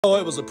Oh,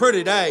 it was a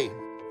pretty day.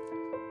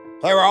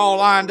 They were all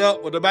lined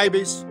up with the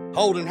babies,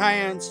 holding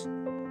hands,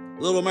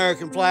 little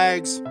American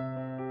flags,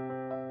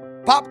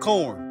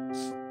 popcorn,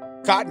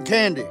 cotton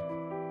candy,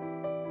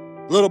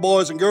 little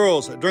boys and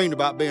girls that dreamed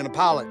about being a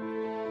pilot,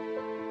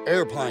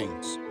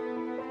 airplanes,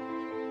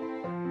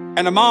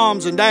 and the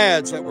moms and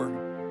dads that were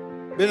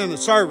been in the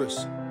service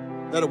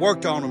that had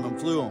worked on them and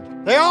flew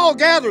them. They all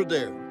gathered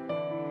there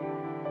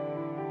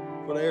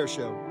for the air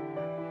show.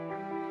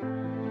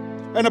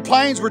 And the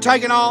planes were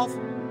taking off,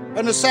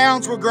 and the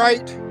sounds were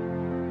great.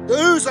 The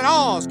oohs and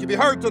ahs could be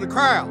heard through the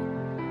crowd.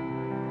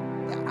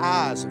 The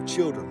eyes of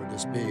children were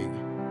this big.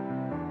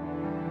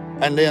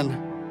 And then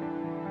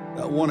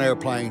that one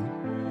airplane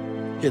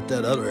hit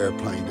that other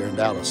airplane there in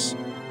Dallas.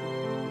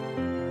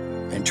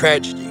 And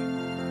tragedy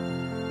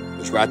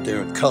was right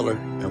there in color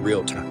and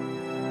real time.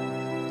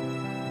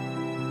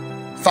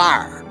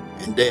 Fire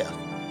and death.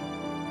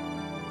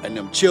 And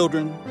them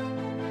children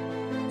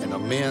and the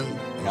men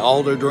and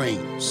all their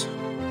dreams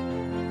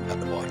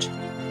had to watch it.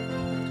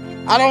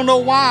 I don't know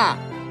why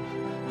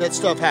that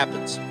stuff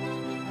happens.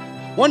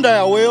 One day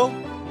I will.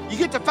 You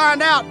get to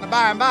find out in the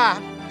by and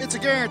by. It's a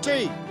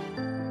guarantee.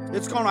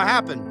 It's going to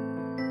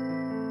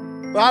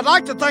happen. But I'd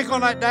like to think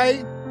on that day,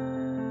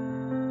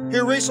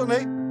 here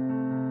recently,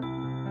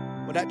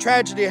 when that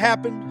tragedy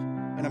happened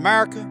in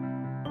America,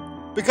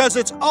 because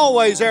it's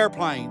always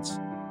airplanes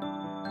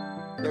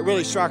that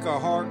really strike our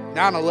heart,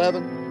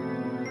 9/11.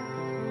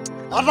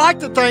 I'd like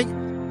to think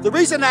the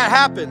reason that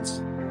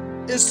happens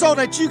is so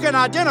that you can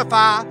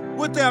identify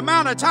with the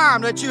amount of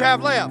time that you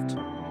have left,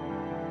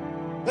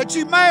 that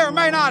you may or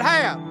may not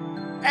have,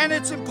 and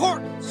its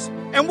importance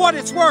and what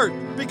it's worth.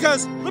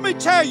 Because let me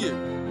tell you,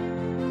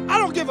 I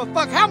don't give a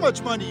fuck how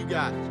much money you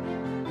got.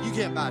 You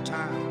can't buy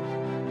time.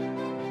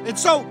 And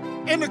so,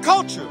 in the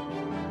culture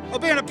of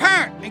being a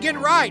parent and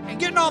getting right and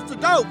getting off the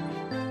dope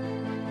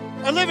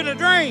and living a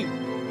dream,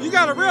 you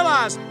got to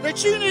realize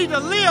that you need to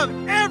live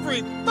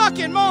every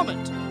fucking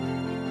moment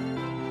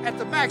at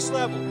the max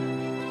level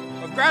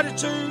of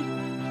gratitude,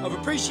 of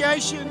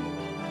appreciation,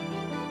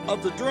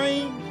 of the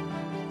dream,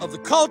 of the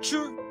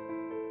culture,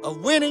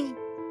 of winning,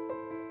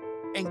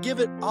 and give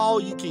it all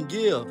you can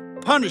give.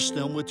 Punish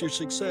them with your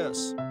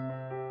success.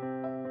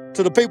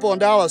 To the people in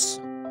Dallas,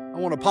 I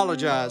want to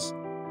apologize.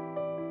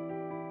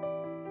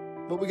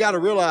 But we got to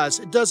realize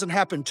it doesn't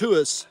happen to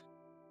us.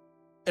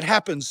 It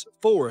happens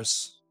for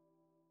us.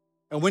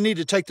 And we need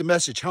to take the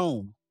message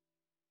home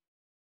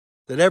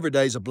that every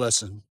day is a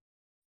blessing.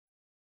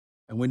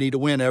 And we need to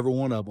win every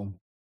one of them.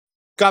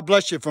 God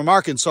bless you from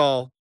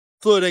Arkansas,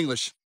 Fluid English.